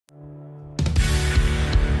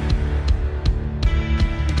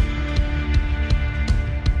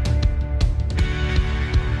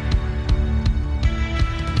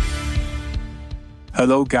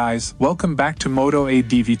Hello guys, welcome back to Moto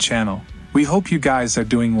ADV channel. We hope you guys are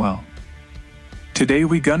doing well. Today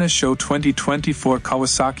we gonna show 2024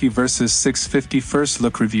 Kawasaki Versys 650 first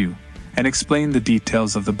look review and explain the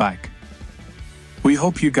details of the bike. We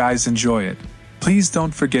hope you guys enjoy it. Please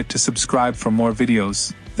don't forget to subscribe for more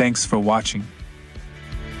videos. Thanks for watching.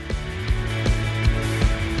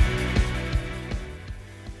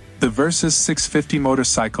 The Versys 650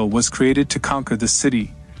 motorcycle was created to conquer the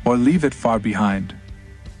city or leave it far behind.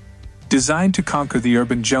 Designed to conquer the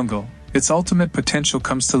urban jungle, its ultimate potential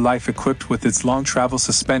comes to life equipped with its long travel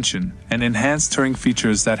suspension and enhanced touring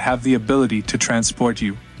features that have the ability to transport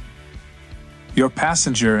you, your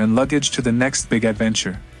passenger and luggage to the next big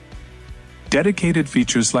adventure. Dedicated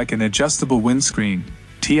features like an adjustable windscreen,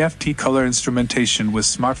 TFT color instrumentation with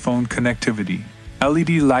smartphone connectivity,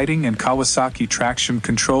 LED lighting and Kawasaki traction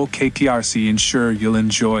control KTRC ensure you'll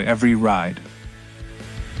enjoy every ride.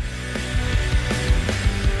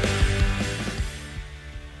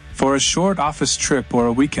 For a short office trip or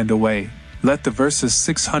a weekend away, let the Versys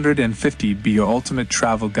 650 be your ultimate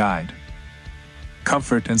travel guide.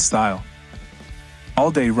 Comfort and style.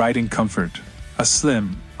 All-day riding comfort. A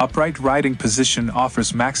slim, upright riding position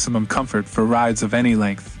offers maximum comfort for rides of any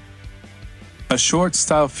length. A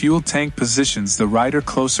short-style fuel tank positions the rider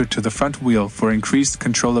closer to the front wheel for increased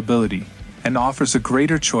controllability and offers a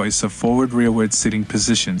greater choice of forward-rearward sitting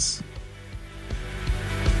positions.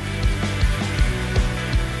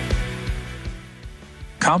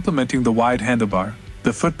 Complementing the wide handlebar,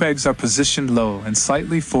 the footpegs are positioned low and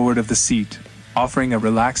slightly forward of the seat, offering a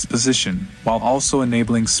relaxed position while also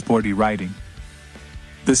enabling sporty riding.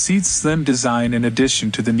 The seat's slim design in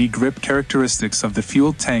addition to the knee grip characteristics of the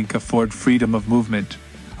fuel tank afford freedom of movement,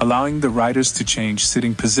 allowing the riders to change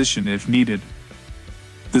sitting position if needed.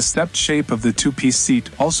 The stepped shape of the two-piece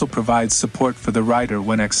seat also provides support for the rider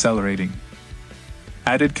when accelerating.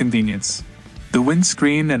 Added convenience. The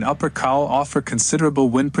windscreen and upper cowl offer considerable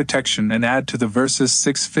wind protection and add to the Versys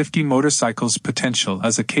 650 motorcycle's potential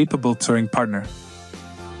as a capable touring partner.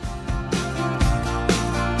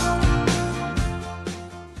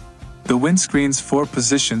 The windscreen's 4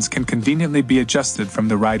 positions can conveniently be adjusted from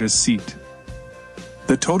the rider's seat.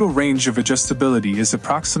 The total range of adjustability is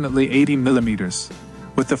approximately 80 mm,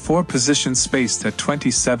 with the 4 positions spaced at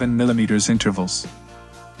 27 mm intervals.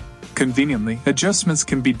 Conveniently, adjustments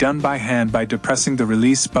can be done by hand by depressing the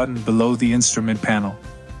release button below the instrument panel.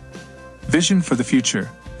 Vision for the future.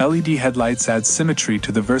 LED headlights add symmetry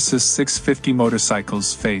to the Versys 650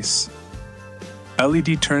 motorcycle's face.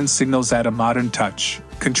 LED turn signals add a modern touch,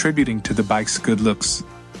 contributing to the bike's good looks.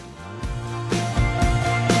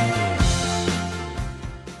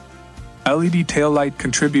 LED taillight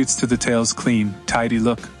contributes to the tail's clean, tidy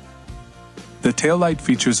look. The taillight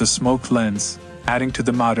features a smoked lens, adding to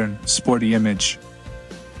the modern, sporty image.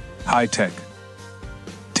 High-tech.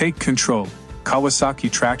 Take control.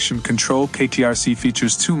 Kawasaki Traction Control KTRC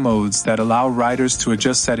features 2 modes that allow riders to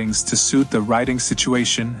adjust settings to suit the riding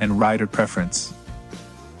situation and rider preference.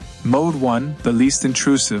 Mode 1, the least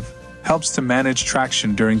intrusive, helps to manage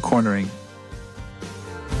traction during cornering.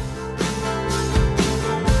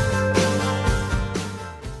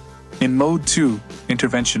 In Mode 2,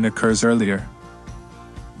 intervention occurs earlier.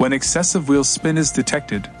 When excessive wheel spin is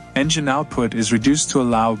detected, engine output is reduced to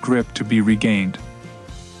allow grip to be regained.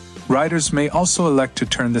 Riders may also elect to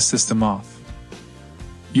turn the system off.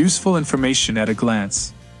 Useful information at a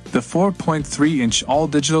glance. The 4.3-inch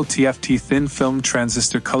all-digital TFT thin-film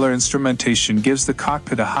transistor color instrumentation gives the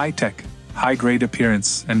cockpit a high-tech, high-grade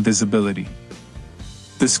appearance and visibility.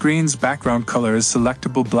 The screen's background color is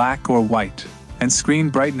selectable black or white, and screen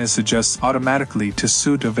brightness adjusts automatically to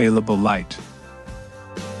suit available light.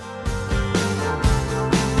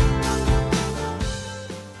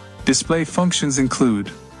 Display functions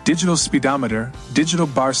include digital speedometer, digital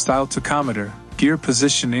bar-style tachometer, gear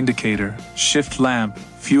position indicator, shift lamp,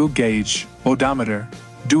 fuel gauge, odometer,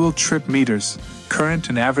 dual trip meters, current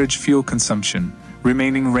and average fuel consumption,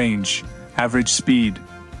 remaining range, average speed,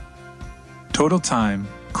 total time,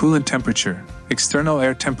 coolant temperature, external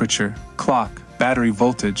air temperature, clock, battery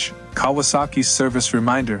voltage, Kawasaki service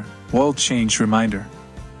reminder, oil change reminder.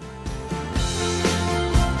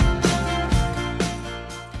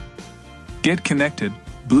 Get connected.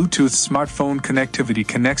 Bluetooth smartphone connectivity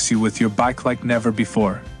connects you with your bike like never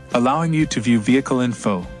before, allowing you to view vehicle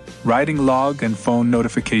info, riding log and phone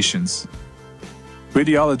notifications.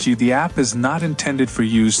 Radiology. The app is not intended for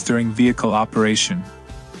use during vehicle operation.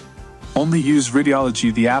 Only use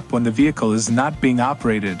Radiology the app when the vehicle is not being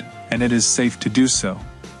operated and it is safe to do so.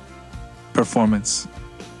 Performance.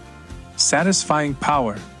 Satisfying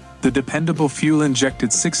power. The dependable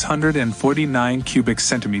fuel-injected 649 cubic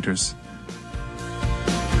centimeters